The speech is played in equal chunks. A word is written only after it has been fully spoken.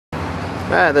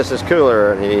This is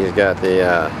Cooler, and he's got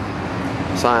the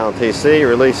Scion TC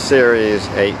Release Series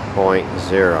 8.0.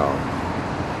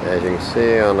 As you can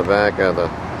see on the back of the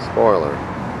spoiler.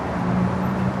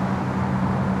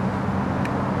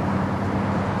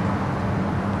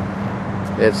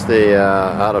 It's the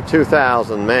out of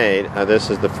 2000 made. This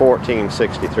is the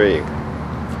 1463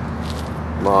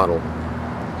 model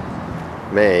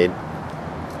made.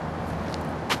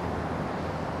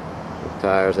 The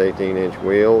tires, 18-inch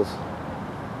wheels.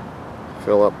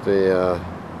 Fill up the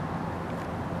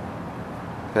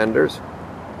fenders,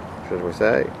 should we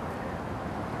say.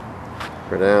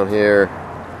 We're down here.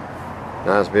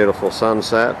 Nice beautiful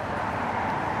sunset.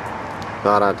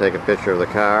 Thought I'd take a picture of the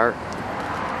car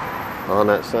on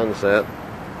that sunset.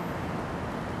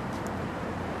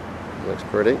 Looks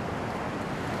pretty.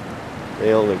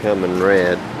 They only come in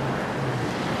red.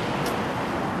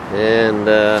 And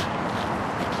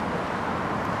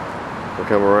we'll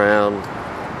come around.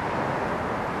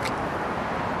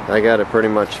 I got it pretty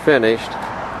much finished.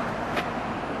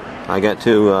 I got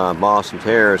two Boston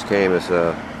Terriers came as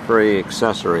free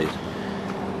accessories.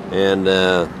 And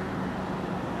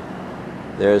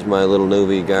there's my little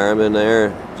Nuvi Garmin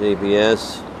there,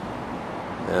 GPS,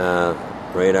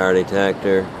 radar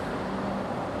detector,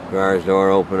 garage door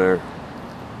opener.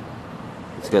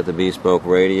 It's got the bespoke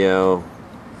radio.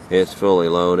 It's fully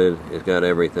loaded. It's got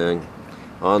everything.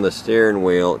 On the steering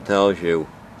wheel it tells you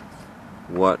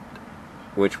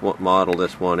which model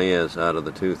this one is out of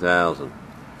the 2000.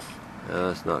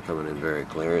 That's not coming in very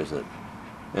clear, is it?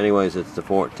 Anyways, it's the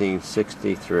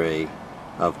 1463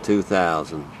 of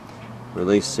 2000.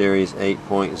 Release Series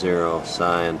 8.0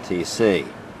 Scion TC.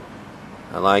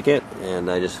 I like it,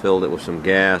 and I just filled it with some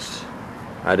gas.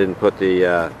 I didn't put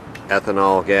the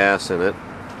ethanol gas in it,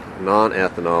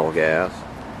 non-ethanol gas.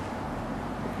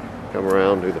 Come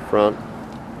around to the front.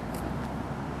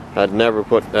 I'd never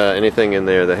put anything in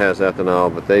there that has ethanol,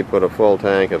 but they put a full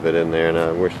tank of it in there, and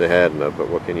I wish they hadn't, but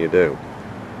what can you do?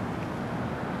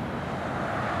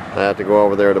 I have to go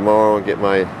over there tomorrow and get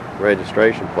my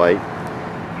registration plate.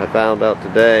 I found out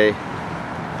today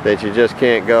that you just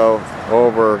can't go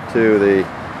over to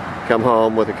come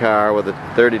home with a car with a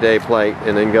 30-day plate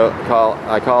and then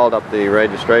I called up the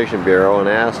registration bureau and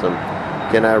asked them,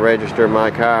 can I register my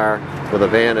car with a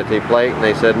vanity plate? And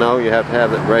they said no, you have to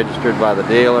have it registered by the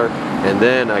dealer, and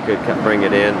then I could bring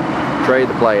it in, trade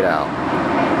the plate out.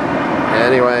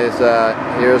 Anyways,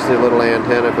 here's the little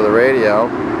antenna for the radio.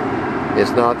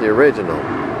 It's not the original.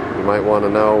 You might want to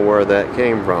know where that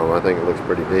came from. I think it looks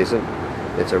pretty decent.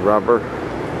 It's a rubber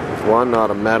one, not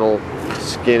a metal,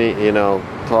 skinny,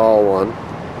 tall one.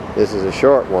 This is a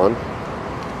short one.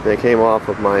 They came off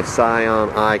of my Scion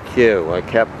IQ. I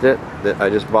kept it. I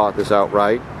just bought this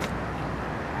outright.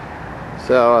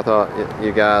 So I thought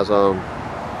you guys on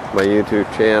my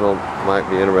YouTube channel might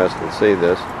be interested to see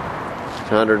this.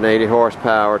 It's 180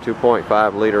 horsepower,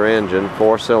 2.5 liter engine,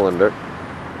 4-cylinder.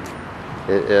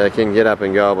 It can get up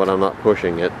and go, but I'm not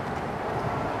pushing it.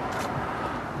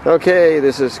 Okay,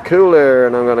 this is Cooler,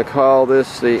 and I'm going to call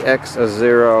this the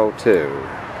X02.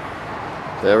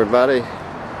 So everybody,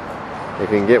 if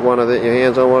you can get your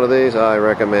hands on one of these, I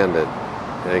recommend it.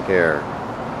 Take care.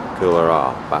 Cooler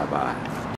off. Bye-bye.